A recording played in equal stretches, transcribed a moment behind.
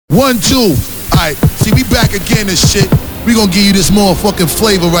1, 2. Alright, see, we back again and shit. We gonna give you this motherfucking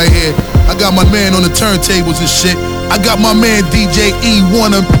flavor right here. I got my man on the turntables and shit. I got my man DJ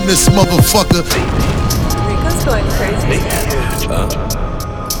E1 up in this motherfucker. Rico's going crazy.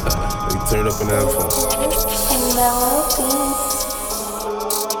 They turn up an alpha.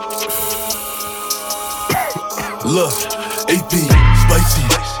 Look, AP, spicy.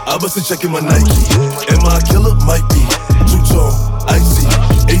 I wasn't checking my Nike. Am I a killer? Might be. Two-tone, icy.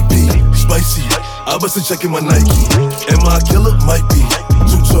 AP, spicy. I wasn't checking my Nike. Am I a killer? Might be.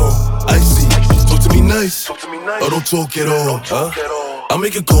 Two-tone, icy. Talk to me nice. Or don't talk at all, huh? I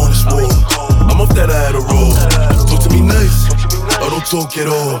make it go on the sport. I'm off that I had a roll. Talk to me nice. Or don't talk at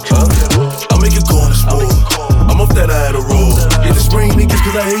all, huh? I make it go on the sport. I'm off that I had a roll. Yeah, this rain niggas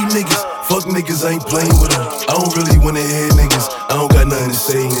cause I hate niggas. Fuck niggas, I ain't playing with them. I don't really wanna hear niggas. I don't got nothing to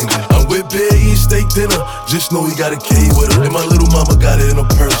say, nigga. I'm with Bear eating steak dinner. Just know he got a K with her. And my little mama got it in her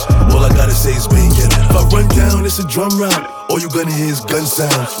purse. All I gotta say is bang it. If I run down, it's a drum round. All you gonna hear is gun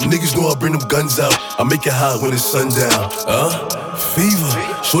sounds. Niggas know I bring them guns out. I make it hot when it's sundown. Fever.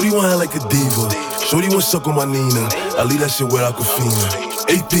 Shorty want like a diva. Shorty want suck on my Nina. I leave that shit where I could feel her.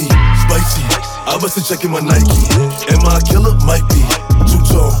 AP, spicy. I wasn't checking my Nike. Am I a killer? Might be.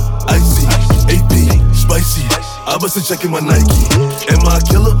 Two-tone, icy. AP, spicy. I wasn't checking my Nike. Am I a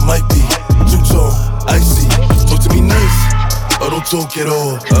killer? Might be. Two-tone, icy. Talk to me nice. Or don't talk at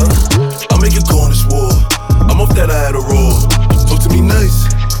all, huh? I make it go on this war. I'm off that I had a roll. Talk to me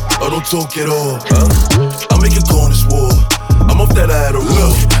nice. Or don't talk at all, huh? I make it go on this war. I'm off that I had a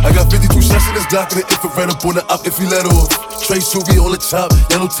roll. I got 52 shots in this Glock and an infrared up on the op if he let off. Trey Suvi on the top,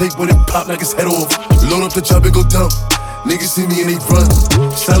 yellow tape when it pop, knock his head off. Load up the job and go dump. Niggas see me and they run.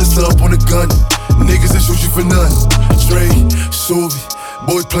 Silencer up on the gun. Niggas that shoot you for none. Trey Suvi,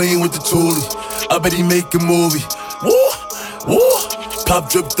 boy playing with the Tory. I bet he make a movie. Woo, woo.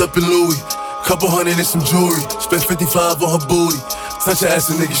 Pop dripped up in Louis. Couple hundred and some jewelry. Spent 55 on her booty. Touch her ass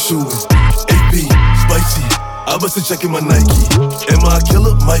and niggas shooting. AP, spicy. I wasn't checking my Nike. Am I a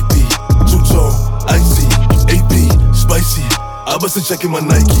killer? Might be. Two-tone, icy. AP, spicy. I wasn't checking my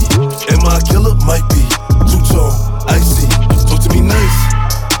Nike. Am I a killer? Might be. Two-tone, icy. Talk to me nice.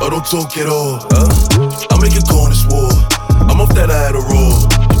 Or don't talk at all, huh? I make it go on this war. I'm off that I had a roll.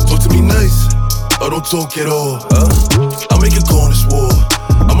 Talk to me nice. Or don't talk at all, huh? I make it go on this war.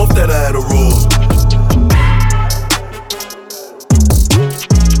 I'm off that I had a roll.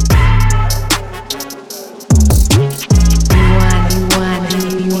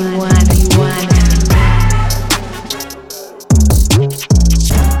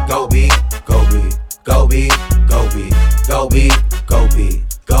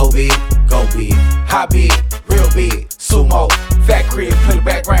 High beat, real beat, sumo, fat crib, play the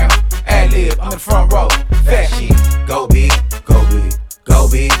background, ad lib, I'm in the front row, fat shit, go beat, go beat, go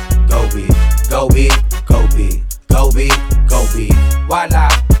beat, go beat, go beat, go beat, go beat, go beat, voila,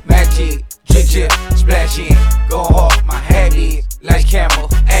 magic, jig, splash in, go hard, my habit, like camel,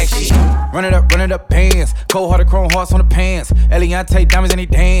 action. Run it up, pants, cold hearted chrome hearts on the pants, Eliante diamonds and they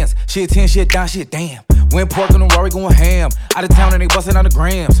dance, shit 10, shit down, shit damn. Win pork on the Rory going ham. Out of town and they bustin' on the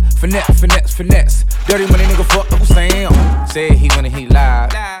grams. Finesse. Dirty money nigga fuck Uncle Sam. Said he when he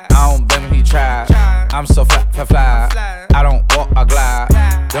lied. I don't blame him, he tried. I'm so fly. I don't walk, I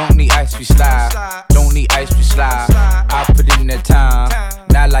glide. Don't need ice, we slide. Don't need ice, we slide. I put in that time.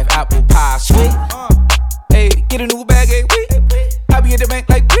 Now life apple pie, sweet. Hey, get a new bag, hey, week. I be at the bank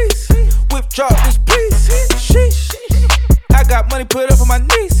like please. Whip drop this please. Sheesh. I got money put up on my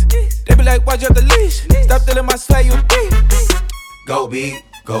knees. They be like, why'd you have the leash? Stop telling my swag, you deep. Go beat,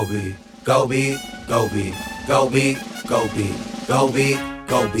 go beat, go beat, go beat, go beat, go beat, go beat,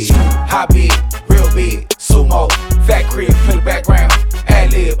 go beat. High beat, real beat, sumo, fat crib, play the background,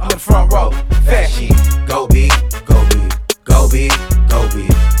 ad lib, I'm in the front row, fat shit. Go beat, go beat, go beat, go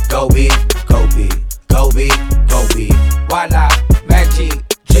beat, go beat, go beat, go beat, go beat. Voila, magic,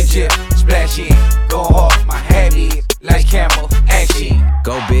 jig, splash in, go hard, my habit. Like camel, action.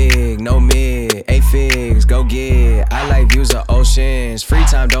 Go big, no mid, 8 figs, go get. I like views of oceans. Free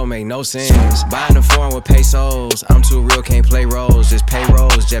time don't make no sense. Buying a foreign with pesos. I'm too real, can't play roles. Just pay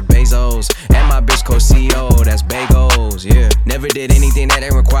rolls, Jeff Bezos. And my bitch co-CEO, that's bagels, yeah. Never did anything that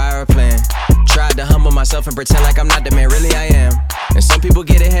didn't require a plan. Tried to humble myself and pretend like I'm not the man, really I am. And some people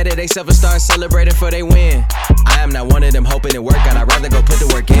get ahead of themselves and start celebrating for they win. I am not one of them hoping it work out, I'd rather go put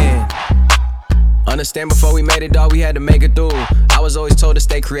the work in. Understand before we made it, dawg, we had to make it through. I was always told to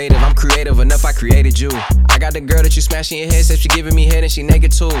stay creative. I'm creative enough, I created you. I got the girl that you smashing your head, said she giving me head and she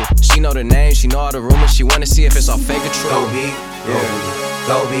naked too. She know the name, she know all the rumors, she wanna see if it's all fake or true. Go beat, go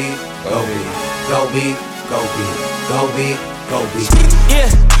beat, go beat, go beat, go beat, go beat, go beat, go beat. Yeah,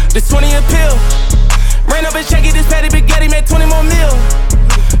 This 20 a pill. Rain up and shake it, this patty spaghetti made 20 more mil.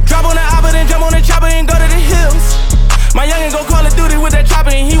 Drop on the oppa, then jump on the chopper and go to the hills. My youngin' go Call of Duty with that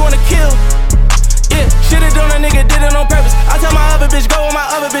chopper and he wanna kill. Yeah, shit it on a nigga, did it on purpose. I tell my other bitch, go with my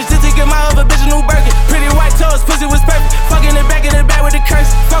other bitch, just to give my other bitch a new Birkin. Pretty white toes, pussy was perfect. Fucking it back in the back with the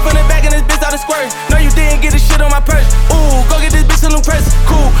curse. Fuck on the back and this bitch out of squirt. No, you didn't get the shit on my purse. Ooh, go get this bitch a new purse.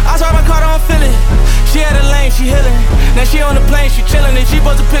 Cool, I saw my car, don't feel it. She had a lane, she healing. Now she on the plane, she chillin'. And she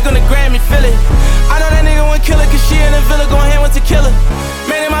supposed to pick on the Grammy, feel it. I know that nigga won't kill her, cause she in the villa going hand with tequila.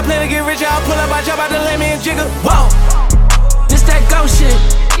 Man, in my plan to get rich, I'll pull up, I jump out the lane, me and jiggle. Whoa, this that go shit.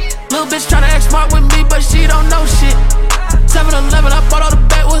 Little bitch tryna act smart with me, but she don't know shit. 7-Eleven, I bought all the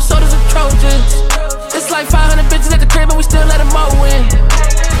backwoods sodas and Trojans. It's like 500 bitches at the crib and we still let them all win.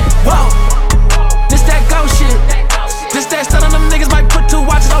 Whoa, this that go shit. This that stun on them niggas might put 2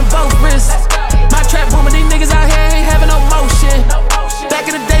 watches on both wrists. My trap booming, these niggas out here ain't having no motion. Back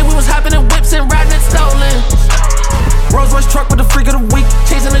in the day we was hopping in whips and riding it stolen. Rolls Royce truck with the freak of the week.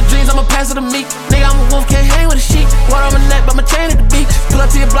 Chasing the dreams, I'ma pass it to me. Nigga, I'm a wolf, can't hang with a sheep. Water on my neck, but my chain at the beach. Pull up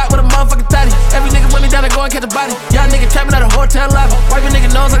to your block with a motherfucking thotty. Every nigga with me down to go and catch a body. Y'all nigga trapping at a hotel lobby. Wipe your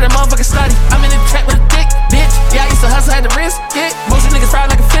nigga nose like that motherfucking snotty. I'm in the trap with a dick, bitch. Yeah, I used to hustle, had to risk it. Most of niggas fried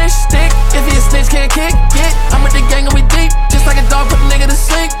like a fish stick. If he a snitch, can't kick it. I'm with the gang and we deep. Just like a dog, put a nigga to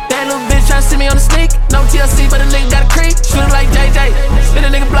sleep. That little bitch tryna see me on the sneak. No TLC, but a nigga got a creep. Shoot it like JJ. Spin a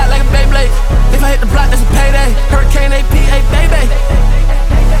nigga block like a Beyblade. If I hit the block, that's a payday. Hurricane AP, hey baby.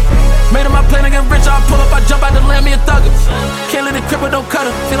 Made up my plan to get rich, I'll pull up, I jump out the land, me a thugger. Can't let it cripple, don't cut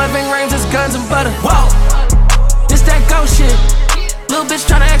her. Feel like Ving Rhames, just guns and butter. Whoa, this that go shit. Little bitch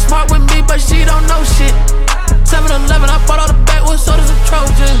tryna act smart with me, but she don't know shit. 7-Eleven, I bought all the backwoods sodas and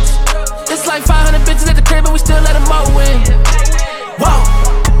Trojans. It's like 500 bitches at the crib and we still let them all win. Whoa,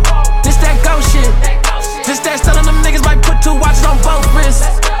 this that go shit. This that stun on them niggas might put 2 watches on both wrists.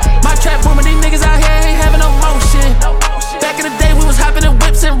 My trap booming, these niggas out here ain't having no motion. Back in the day we was hopping in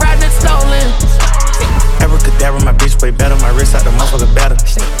whips and riding it stolen. Abracadabra, my bitch way better. My wrist out the motherfucker better.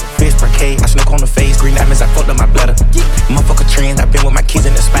 Fish parquet, I snuck on the face. Green diamonds, I fucked up my bladder. Motherfucker trends, I been with my kids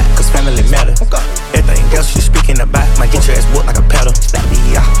in the spot, cause family matter. Everything else you speaking about might get your ass whooped like a pedal.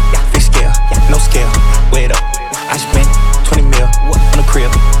 Yeah, fish scale, no scale, weigh it up. I spent 20 mil on the crib,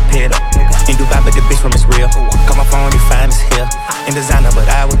 pay it up. In Dubai, but the bitch from is real. Call my phone, you fine as hell. In designer, but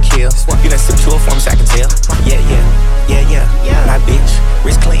I would kill. You done sip to a form, so I can tell. Yeah. My bitch,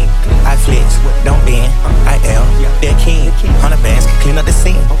 wrist clean. I flex, don't bend. I am their king. 100 bands can clean up the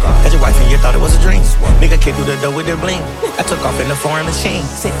scene. Had your wife and you thought it was a dream. Nigga came through the door with their bling. I took off in the foreign machine.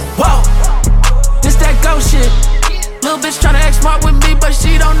 Whoa, this that go shit. Little bitch tryna act smart with me, but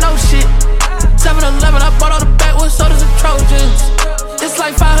she don't know shit. 7-Eleven, I bought all the backwoods sodas and Trojans. It's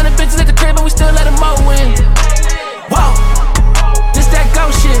like 500 bitches at the crib and we still let them all win. Whoa, this that go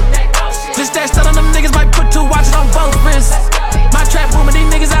shit. This that stun on them niggas might put 2 watches on both wrists. My trap booming, these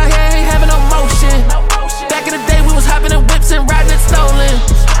niggas out here ain't having no motion. Back in the day we was hopping in whips and riding it stolen.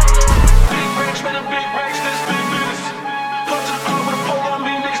 Big racks, man, big racks, this big business. Punch to the club with a pole on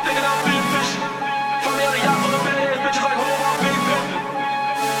me, niggas thinking I'm being fish. Find me on a yacht full of bad ass bitches like home on big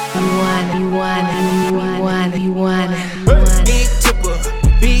You won. Big tipper,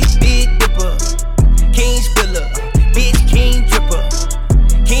 big dipper. King spiller, bitch king dripper.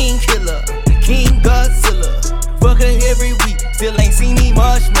 King killer, king Godzilla. Fuck her every week, still ain't seen me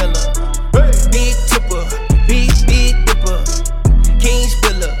marshmallow. Big tipper, big dipper. King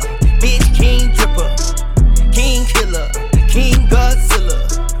spiller, bitch king dripper. King killer, king Godzilla.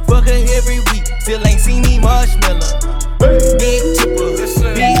 Fuck her every week, still ain't seen me marshmallow. Big tipper,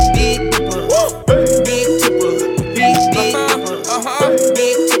 big dipper. Big tipper, big dipper.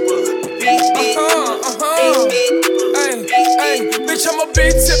 Big tipper, big dipper. Hey, bitch, I'm a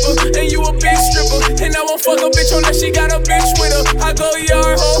big tipper, and you a big stripper. And I won't fuck a bitch unless she got a bitch with her. I go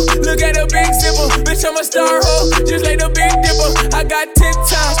yard ho, look at a big zipper. Bitch, I'm a star ho, just like the big dipper. I got 10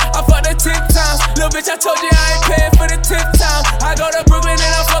 times, I fuck the 10 times. Little bitch, I told you I ain't paying for the 10th time. I go to Brooklyn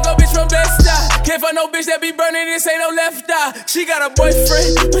and I fuck a bitch from Bed-Stuy. Can't fuck no bitch that be burning, this ain't no left eye. She got a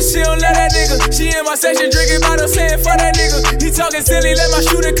boyfriend, but she don't let that nigga. She in my section drinking bottles saying fuck that nigga. He talking silly, let my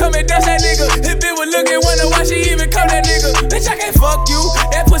shooter come and dust that nigga. His bitch was looking, wonder why she even come that nigga. Bitch, I can't fuck you,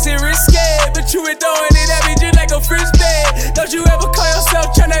 that pussy risky. But you been throwing it at me just like a frisbee. Don't you ever call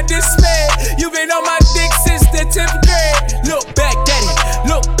yourself tryna dismay. You been on my dick since the 10th grade. Look back, daddy,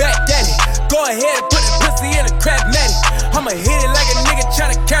 look back, daddy. Go ahead and put the pussy in a crab natty. I'ma hit it like a nigga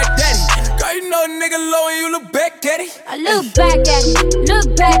tryna catch daddy. Girl, you know a nigga low and you look back, daddy. I look back at it,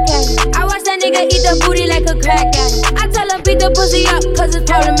 look back at it. I watch that nigga eat the booty like a crack addict. I tell him beat the pussy up cause it's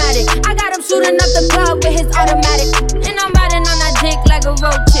problematic. I got him shooting up the club with his automatic. And I'm riding on that dick like like a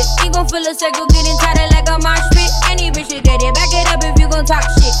road trip. He gon' feel a circle getting tighter like a mosh pit. Any bitch should get it, back it up if you gon' talk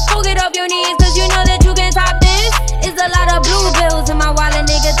shit. Go get off your knees, cause you know that you can top this. It's a lot of blue bills in my wallet,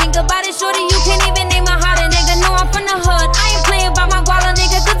 nigga. Think about it, shorty, you can't even name a hotter nigga. No, I'm from the hood, I ain't playing by my guala,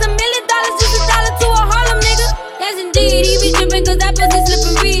 nigga. Cause $1 million just $1 to a Harlem, nigga. Yes, indeed, he be trippin' cause that pussy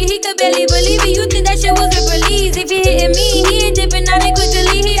slippery. He could barely believe it, you think that shit was a release. If he hitting me, he ain't dipping out it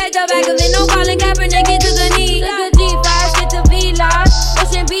quickly. He at the back of it, no Colin Kaepernick, get to the knee. Look at G5, shit to be lost.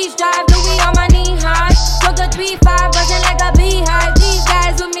 Ocean Beach Drive, Louis on my knee high. Took a 3-5, buzzing like a beehive. These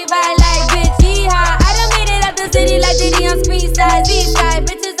guys with me vibe like bitch, yeehaw. I done made it out the city like Diddy on screen size. These side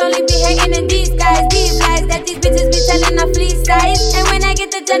bitches only be hating in these guys. These lies that these bitches be telling a flea size. And when I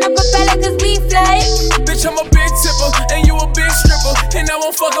get the jet, I'm propeller cause we fly. Bitch, I'm a big tipper, and you a big stripper. And I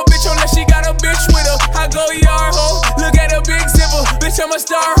won't fuck a bitch unless she got a bitch with her. I go yard ho, look at a big zipper. Bitch, I'm a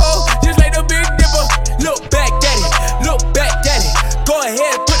star ho, just like the Big Dipper. Look back, daddy, look back, daddy. Go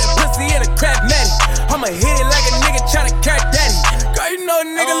ahead, put the pussy in a crap matty. I'ma hit it like a nigga tryna crack daddy. Girl, you know a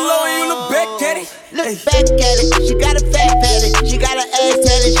nigga low and you look back at it. Look back at it, she got a fat patty. She got her ass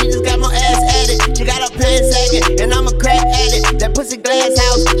tatted, she just got more ass at it. She got her pants sagging, and I'm a crack at it. That pussy glass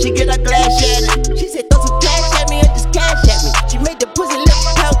house, she get her glass shattered. She said throw some cash at me or just cash at me. She made the pussy lips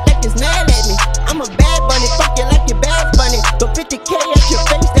pout like it's mad at me. I'm a bad bunny, fuck you like your bad bunny. But 50K at your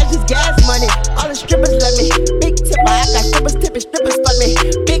face, that's just gas money. All the strippers love me, big tipper. I got strippers tipping, strippers fuck me.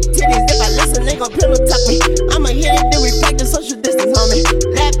 Big titties, if I listen, they gon' pillow tuck me. I'ma hit it, then we practice social distance, homie.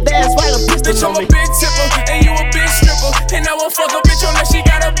 Lap bands, while I'm pistol bitch, on me. I'm a big tipper, and you a big stripper. And I won't fuck a bitch unless she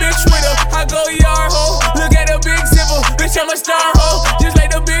got a bitch with her. I go yard ho, look at a big zipper. Bitch, I'm a star ho, just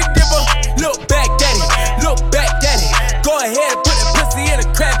like the Big Dipper. Look back, daddy, look back, daddy. Go ahead, put the pussy in a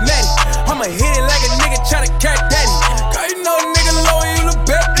crap matty. I'ma hit it like a nigga tryna crack daddy. Girl, you know a nigga low and you look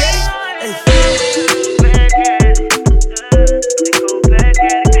back, daddy. Hey.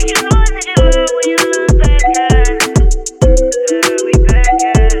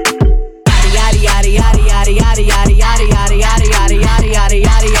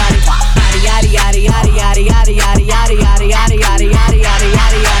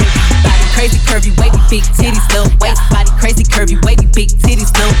 Crazy curvy, wavy, big titties, little waist. Body crazy curvy, wavy, big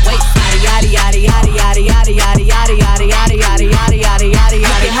titties, little waist. Yaddy yaddy yaddy yaddy yaddy yaddy yaddy yaddy yaddy yaddy yaddy yaddy yaddy yaddy.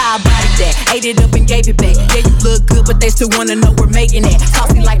 Look at how I bodied that, ate it up and gave it back. Yeah, you look good, but they still wanna know we're making that.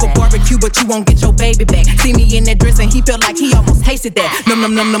 Saucy like a barbecue, but you won't get your baby back. See me in that dress and he felt like he almost tasted that. Num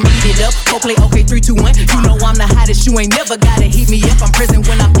num num num, eat it up. Go play okay, 3, 2, 1. You know I'm the hottest, you ain't never gotta heat me up. I'm present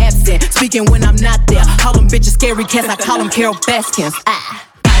when I'm absent, speaking when I'm not there. Call them bitches scary cats, I call them Carol Baskins. Ah.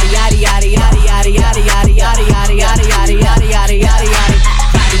 Yaddy yaddy yaddy yaddy yaddy yaddy yaddy yaddy yaddy yaddy yaddy yaddy yaddy yaddy.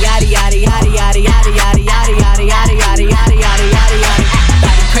 Yaddy yaddy yaddy yaddy yaddy yaddy yaddy yaddy yaddy yaddy yaddy yaddy yaddy yaddy.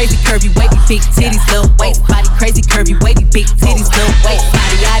 Body crazy curvy, wavy, big titties, little waist. Body crazy curvy, wavy, big titties, little waist.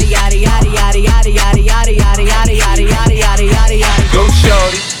 Yaddy yaddy yaddy yaddy yaddy yaddy yaddy yaddy yaddy yaddy yaddy yaddy yaddy yaddy. Go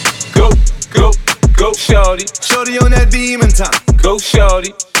shorty, go shorty. Shorty on that demon time. Go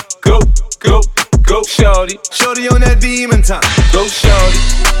shorty, go shorty. Shorty on that demon time. Go shorty,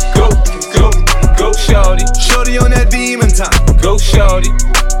 go shorty. Shorty on that demon time. Go shorty,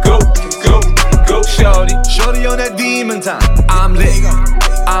 go shorty. Shorty on that demon time. I'm lit,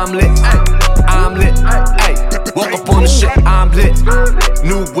 ayy. Walk up on the shit, I'm lit.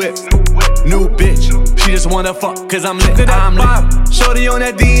 New whip, new bitch. She just wanna fuck, cause I'm lit, I'm lit. Shorty on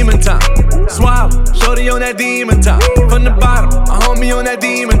that demon time. Swallow, shorty on that demon time. From the bottom, my homie on that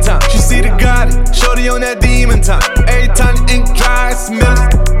demon time. She see the Gotti, shorty on that demon time. Every time the ink dry, it's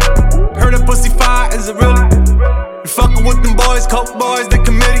milling. Heard a pussy fire, is it really? You fuckin' with them boys, coke boys, the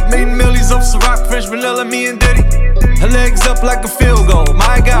committee. Made millies off Ciroc, French vanilla, me and Diddy. Her legs up like a field goal,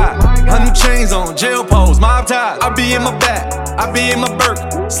 my God. Her new chains on, jail pose, mob ties. I be in my back, I be in my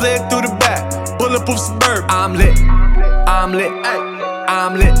Burke. Slid through the back, bulletproof suburb. I'm lit, ayy.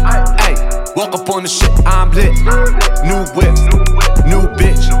 I'm lit, ayy. Walk up on the shit, I'm lit. New whip, new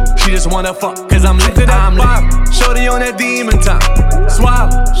bitch. She just wanna fuck, cause I'm lit, I'm lit. Shorty on that demon time. Swallow,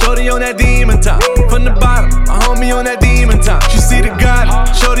 shorty on that demon time. From the bottom, my homie on that demon time. She see the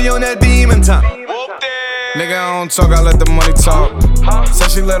Gotti, shorty on that demon time. Nigga, I don't talk, I let the money talk. Said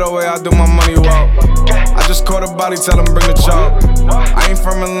she let her way, I do my money walk. I just caught a body, tell him bring the chalk. I ain't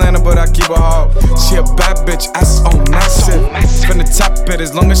from Atlanta, but I keep a hawk. She a bad bitch, ass on massive. Finna tap it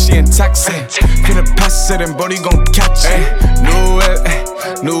as long as she in taxi. Finna pass it and Brody gon' catch it. New whip,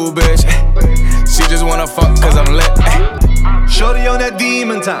 new bitch. She just wanna fuck cause I'm lit. Shorty on that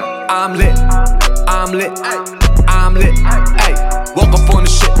demon time. I'm lit, I'm lit, I'm lit, ayy. Walk up on the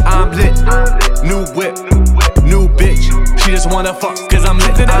shit, I'm lit. New whip, new bitch. She just wanna fuck cause I'm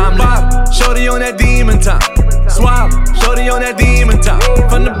lit, I'm lit. Shorty on that demon time. Swallow, shorty on that demon time.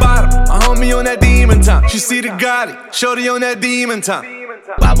 From the bottom, my homie on that demon time. She see the Gotti, shorty on that demon time.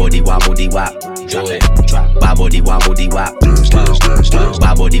 Wobble dee wobble dee wop, do it. Wobble dee wobble dee wop,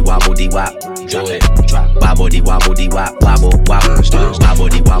 wobble dee wobble dee wop, do it. Wobble dee wobble dee wop, wobble wobble. Wobble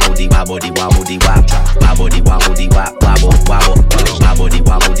dee wobble dee wobble dee wobble dee wop, wobble dee wobble dee wop, wobble wobble. Wobble dee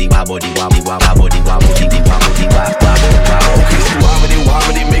wobble dee wobble dee wobble wop, wobble dee wobble dee wobble dee wop, wobble wobble. Okay, she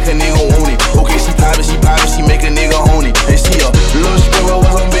wobble dee, make a nigga want it. Okay, she poppin', she make a nigga own it. And she a little stripper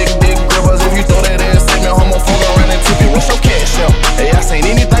with some big dick grippers. If you throw that ass at me, I'ma fuck around and tip it. What's your cash out? Hey, I seen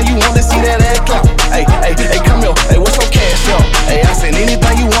anything you want to see that ass clap. Hey, come here. Hey, what's your cash out? Hey, I seen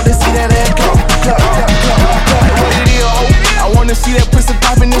anything you want to see that ass clap. Hey, what it is, ho? I wanna see that pussy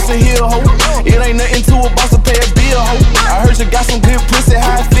poppin', it's a hill, ho. It ain't nothing to a boss to pay a bill, ho. I heard you got some good pussy,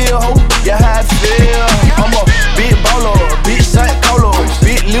 how I feel, ho. Yeah, how I feel. I'm a big baller, big shot caller,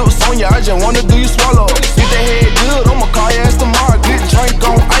 big lips on ya, I just wanna do you swallow. Get that head good, I'ma call your ass tomorrow. Good drink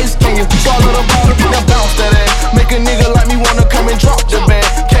on ice, can you swallow the bottle? Now bounce that ass, make a nigga like me wanna come and drop the bag.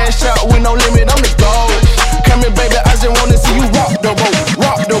 Cash out with no limit, I'm the dog. Come here, baby, I just wanna see you rock the boat,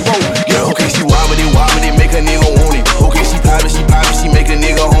 rock the boat. Yeah, okay, she wobble dee, make a nigga want it. Okay, she poppin', she make a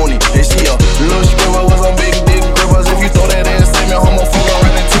nigga own it. And she a little stripper with some big dick grippers. If you throw that ass at me, I'ma fuck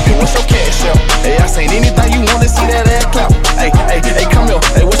around and tip it. What's your cash out? Hey, I seen anything you wanna see that ass clap. Hey, come here.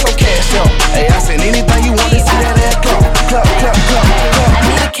 Hey, what's your cash out? Hey, I seen anything you wanna see that ass clap. Clap. I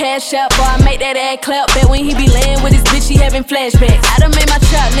need a cash out before I make that ass clap. Bet when he be laying with his bitch, he having flashbacks. I done made my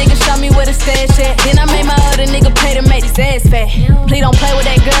trap, nigga, show me where the stash at. Then I made my other nigga pay to make his ass fat. Please don't play with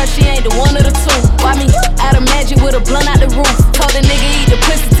that girl, she ain't the one of the two. Why me out of magic with a blunt out the roof? Told the nigga eat the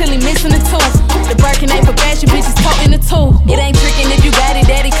pussy till he missing the tooth. The Birkin ain't for fashion, bitches toting the two. It ain't tricking if you got it,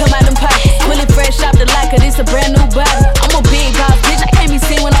 daddy, come out them pockets. Pullin' fresh off the lot, cause it's a brand new body. I'm a big boss, bitch, I can't be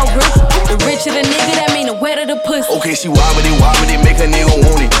seen with no grip. The richer the nigga, that mean the wetter the pussy. Okay, she wobble dee, make a nigga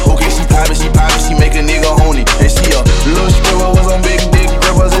want it. Okay, she poppin', she make a nigga own it. And she a little stripper with some big dick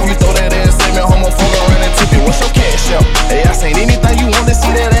grippers. If you throw that ass at me, I'ma fuck around and tip it. What's your cash out? Hey, I seen anything you want to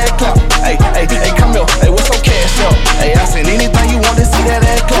see that ass clap. Hey, come here. Hey, what's your cash out? Hey, I seen anything you want to see that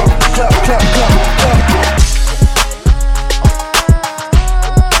ass clap. Clap.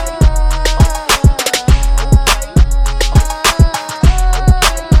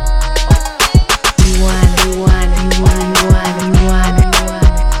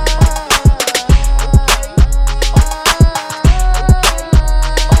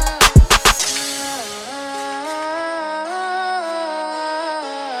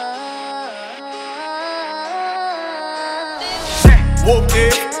 Whooped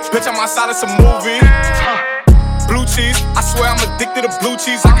it, bitch, I'm outside of some movie. Blue cheese, I swear I'm addicted to blue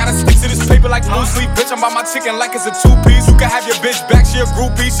cheese. I gotta stick to this paper like blue sleep. Bitch, I'm by my chicken like it's a two-piece. You can have your bitch back, she a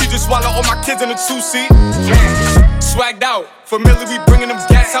groupie. She just swallow all my kids in a two-seat. Swagged out, familiar, we bringing them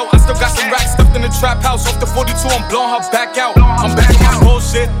gas out. I still got some racks stuffed in the trap house. Off the 42, I'm blowing her back out. I'm back on my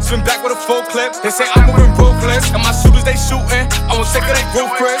bullshit, spin back with a full clip. They say I'm moving ruthless, and my shooters they shooting. I won't take her, they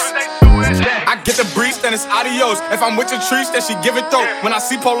roof, Chris. I get the breeze, then it's adios. If I'm with your trees, then she give it though. When I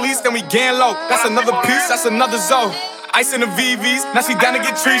see police, then we gang low. That's another piece, that's another zone. Ice in the VVs, now she down to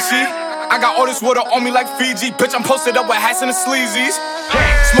get treachy. I got all this water on me like Fiji. Bitch, I'm posted up with hats and the sleazies.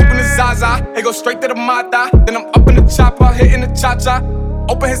 Smoking the Zaza, it go straight to the Mata. Then I'm up in the chopper, hitting the cha-cha.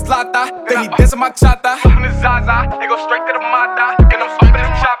 Open his lata, then he dancing my chata. Smoking the Zaza, it go straight to the Mata. Then I'm up in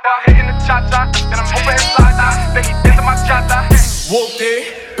the chopper, hitting the cha-cha. Then I'm open his lata, then he dancing my chata. Whooped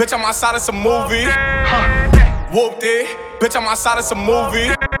it, bitch, I'm outside of some movie. Whooped it, bitch, I'm outside of some movie.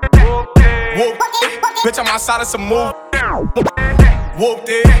 Whooped it, bitch, I'm outside of some movie. Whooped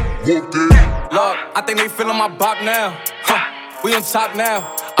it. Look, I think they feelin' my bop now. We on top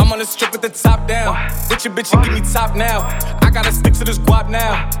now. I'm on the strip with the top down. With your bitch, you give me top now. I gotta stick to this guap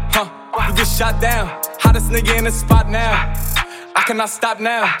now. You get shot down. Hottest nigga in the spot now. I cannot stop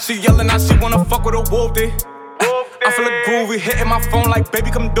now. She yellin' out, she wanna fuck with a whooped it. I feel a groovy, hitting my phone like,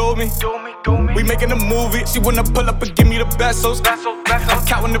 baby, come do me. We making a movie. She wanna pull up and give me the pesos. I'm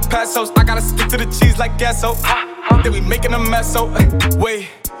counting the pesos. I gotta stick to the cheese like queso. Then we making a mess, so wait,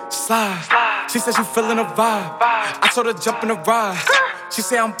 slide. She said she feeling a vibe. I told her jump in the ride. She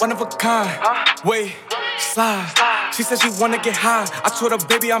say I'm one of a kind. Wait, slide. She said she wanna get high. I told her,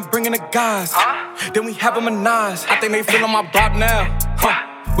 baby, I'm bringing the guys. Then we have a menage. I think they feeling my bop now.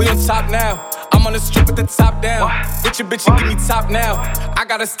 We on top now. I'm on the strip with the top down. With your bitch, you give me top now. I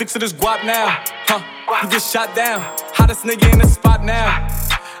gotta stick to this guap now. You get shot down. Hottest nigga in the spot now.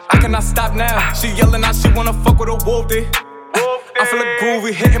 I cannot stop now. She yelling out, she wanna fuck with a wolfie. I feel a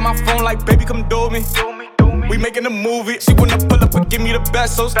groovy, hitting my phone like, baby, come do me. We making a movie. She wanna pull up and give me the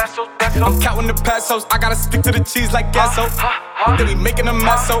pesos. I'm counting the pesos. I gotta stick to the cheese like queso. Then we making a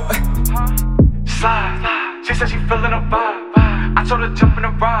mess, so slide. She said she feeling a vibe. I told her jump in the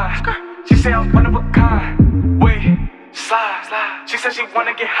ride. She said I'm one of a kind. Wait, slide. She said she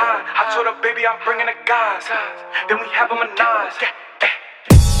wanna get high. I told her, baby, I'm bringing the guys. Then we have a menage.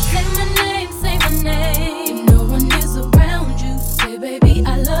 Say my name, say my name. If no one is around you, say baby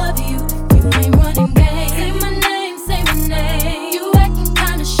I love you. You ain't running game. Say my name, say my name. You acting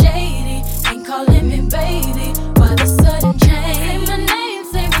kinda shady, ain't calling me baby. Why the sudden change? Say my name,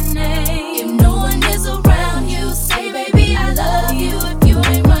 say my name. If no one is around you, say baby I love you. If you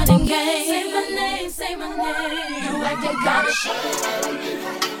ain't running game, say my name, say my name. You acting kinda shady.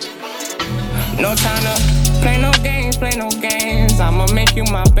 No time to play no games, play no games. I'ma make you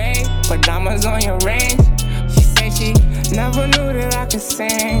my babe, put diamonds on your rings. She say she never knew that I could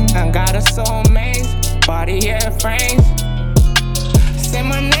sing. I got her so amazed, body airframes. Say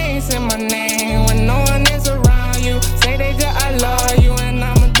my name, when no one is around you. Say they just I love you and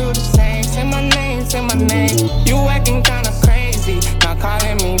I'ma do the same. Say my name, you acting kinda crazy, not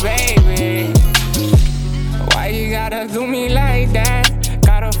calling me baby. Why you gotta do me like that?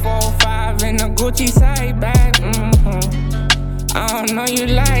 Got a 4-5 in a Gucci side bag. I don't know you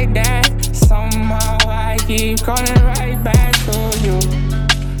like that. Somehow I keep calling right back to you.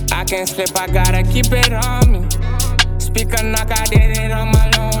 I can't slip, I gotta keep it on me. Speaker knock, I did it on my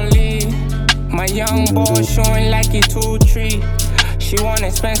lonely. My young boy showing like he 2-3. She want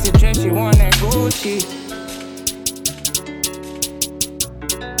expensive dress, she want that Gucci.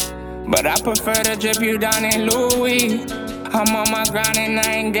 But I prefer to drip you down in Louis. I'm on my grind and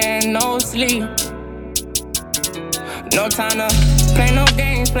I ain't getting no sleep. No time to play no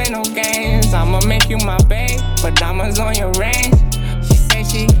games. I'ma make you my babe, put diamonds on your ring. She say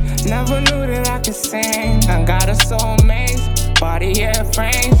she never knew that I could sing. I got her so amazed, body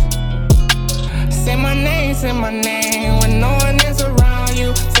airframes. Say my name, when no one is around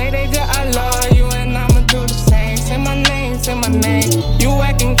you. Say they just I love you and I'ma do the same. Say my name, you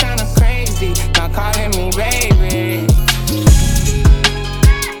acting kinda crazy, not calling me baby.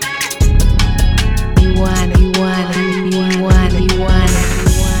 You want it.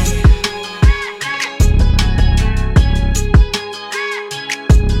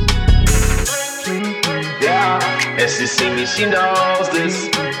 Yeah, and she see me, she knows this.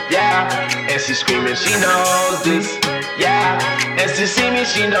 Yeah, and she screaming, she knows this. Yeah, and she see me,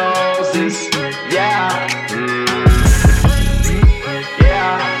 she knows this. Yeah,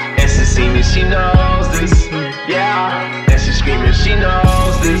 yeah, and she see me, she knows this. Yeah, and she screaming, she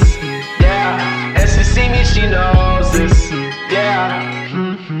knows this. Yeah, and she see me, she knows this. Yeah.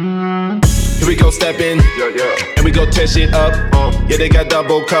 Here we go steppin', and we go tear shit up. Yeah, they got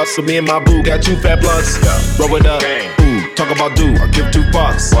double cups, so me and my boo got 2 fat blunts. Roll it up, ooh, talk about do, I give 2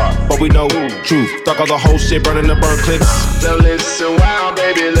 fucks. But we know truth, talk all the whole shit, burning the burn clips. Now listen, wow,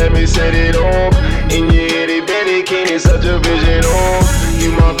 baby, let me set it off. In your itty bitty bikini, such a vision,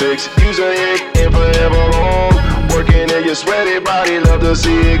 you my fix, use a hit and forever long. Working in your sweaty body, love to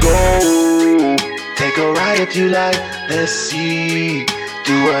see it go. Take a ride if you like, let's see.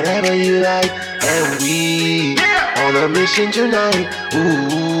 Do whatever you like, and we on a mission tonight.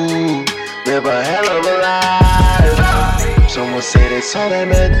 Ooh, live a hell of a life. Someone say that's all that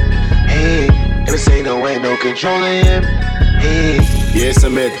meant. Hey, and this ain't no controlling him. Hey, yeah, it's a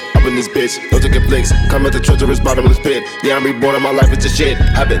myth. Up in this bitch, no taking flicks. Come at the treacherous bottomless pit. Yeah, I'm reborn and my life is just shit.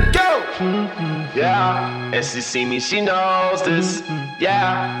 Happen. Go! Yeah, and she see me, she knows this.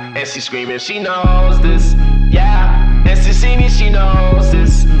 Yeah, and she screaming, she knows this. Yeah, and she see me, she knows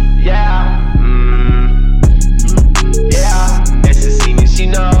this. Yeah, yeah, and she see me, she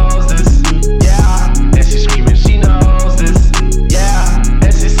knows this. Yeah, and she screaming, she knows this. Yeah,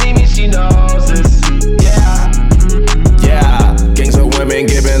 and she see me, she knows this. Yeah, yeah, gangs of women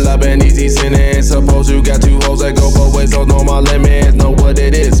giving love and easy sinning. Suppose you got 2 hoes that go both ways, don't know my limits, know what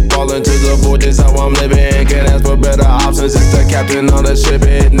it is. Falling to the void, this how I'm living. Can't ask for better options, it's the captain on the ship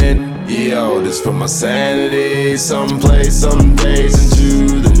hitting it. Yo, this for my sanity. Someplace, some days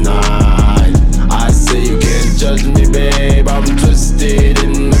into the night. I say you can't judge me, babe. I'm twisted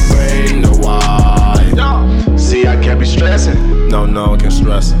in the brain, no why. See, I can't be stressing. No, I can't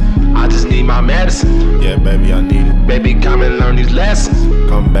stress. I just need my medicine. Yeah, baby, I need it. Baby, come and learn these lessons.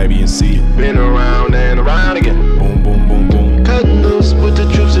 Come, baby, and see it. Been around and around again. Boom, boom, boom, boom. Cutting loose with the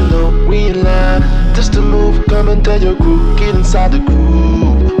troops and low. We in line. Just to move, come and tell your crew. Get inside the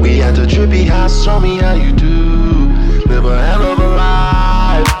groove. We at the trippy house, show me how you do. Live a hell of a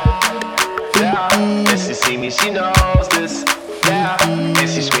life. yeah, and she see me, she knows this. Yeah, and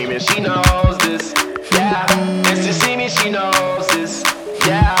she screaming, she knows this. Yeah.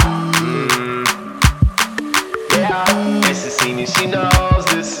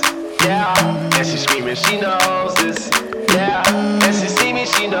 baby, she knows this. Yeah, and she see me,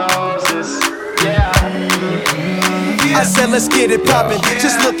 she knows this. Yeah. I said let's get it poppin',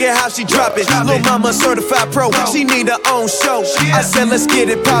 just look at how she drop it. Lil' mama certified pro, she need her own show. I said let's get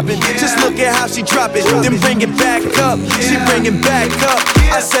it poppin', just look at how she drop it. Then bring it back up, she bring it back up.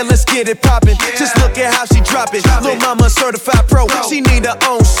 I said let's get it poppin', just look at how she drop it. Lil' mama certified pro, she need her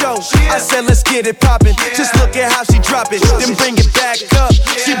own show. I said let's get it poppin', just look at how she drop it. Then bring it back up,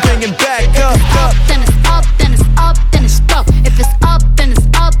 she bring it back up. Then it's up, then it's up, then it's stuck. If it's up, then it's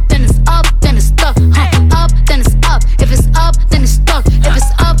up, then it's up, then it's stuck. Up, then it's up. If it's up, then it's stuck. If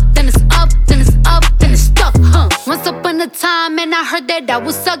it's up, then it's up, then it's up, then it's stuck. Once upon a time, and I heard that I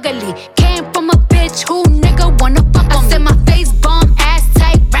was ugly. Came from a bitch who nigga wanna fuck on me. I said my face bomb, ass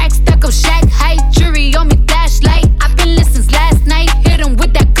tight, rack stuck up, shack height, jury on me, flashlight. I've been listening since last night. Hit him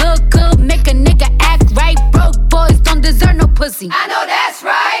with that good, make a nigga act right. Broke boys don't deserve no pussy. I know that's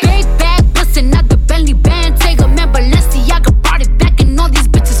right. Big bag bustin' out the Bentley band. Take a man, Balenciaga brought it back, and all these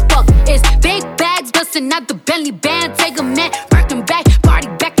bitches fuck. It's big bags bustin' out the Bentley band. Take a man, working back, party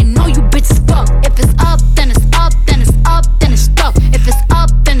back, and all you bitches fuck. If it's up, then it's up, then it's up, then it's stuck. If it's up,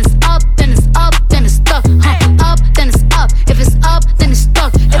 then it's up, then it's up, then it's stuck. Up, then it's up. If it's up, then it's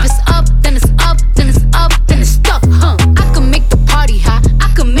stuck. If it's up, then it's up, then it's up, then it's stuck. I can make the party hot,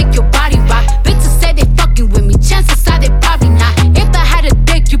 I can make your body rock. Bitches say they fucking with me, chances are they probably not. If I had a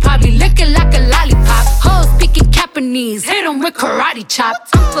dick, you probably lick it like a lollipop. Hoes speaking Japanese, hit 'em with karate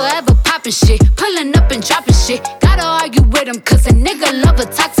chops. I'm forever popping shit, pulling up and dropping shit. Gotta argue with him, cause a nigga love a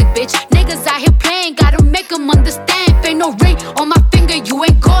toxic bitch. Niggas out here playing, gotta make 'em understand. If ain't no ring on my finger, you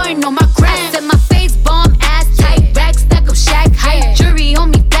ain't going on my gram. Set my face bomb, ass tight, rack stack up, shack height, jury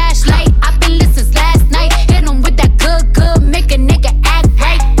on me, flashlight. I've been listening since last night. Hit 'em with that good, make a nigga act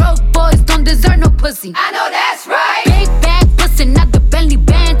right. Broke boys don't deserve no pussy. I know that's right. Big bag bustin' out the Bentley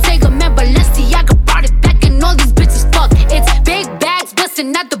band. Take a man, Balenciaga brought it back, and all these bitches fuck. It's big bags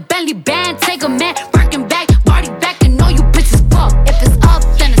bustin' out the Bentley band. Take a man, working back, party back, and all you bitches fuck. If it's up,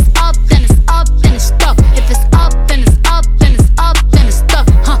 then it's up, then it's up, then it's stuck. If it's up, then it's up, then it's up, then it's stuck.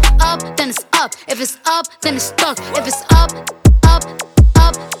 Up, then it's up. If it's up, then it's stuck. If it's up, up.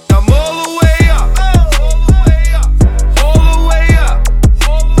 I'm all the way up. All the way up. All the way up.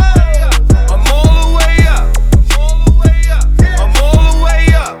 I'm all the way up. All the way up. I'm all the way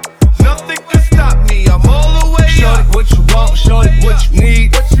up. Nothing can stop me. I'm all the way up. Shorty, what you want? Shorty, what you need?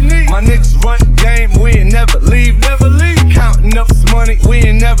 My niggas run game. We ain't never leave. Counting up this money. We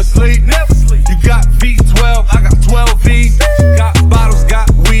ain't never sleep. You got V12. I got 12 V's. Got bottles. Got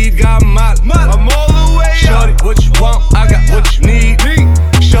weed. Got molly. I'm all the way up. Shorty, what you want? I got what you need.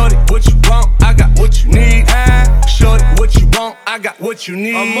 Shorty, what you want? I got what you need. Shorty, what you want? I got what you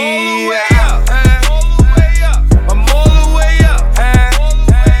need. I'm all the way up. I'm all the way up.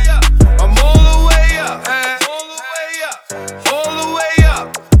 I'm all the way up. All the way up.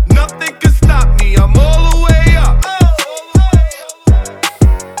 Nothing can stop me. I'm all the way up.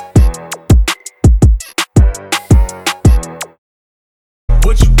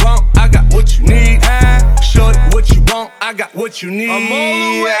 What you want? I got what you need. Shorty, what you want? I got what you need. I'm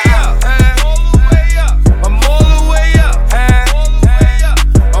all the way up.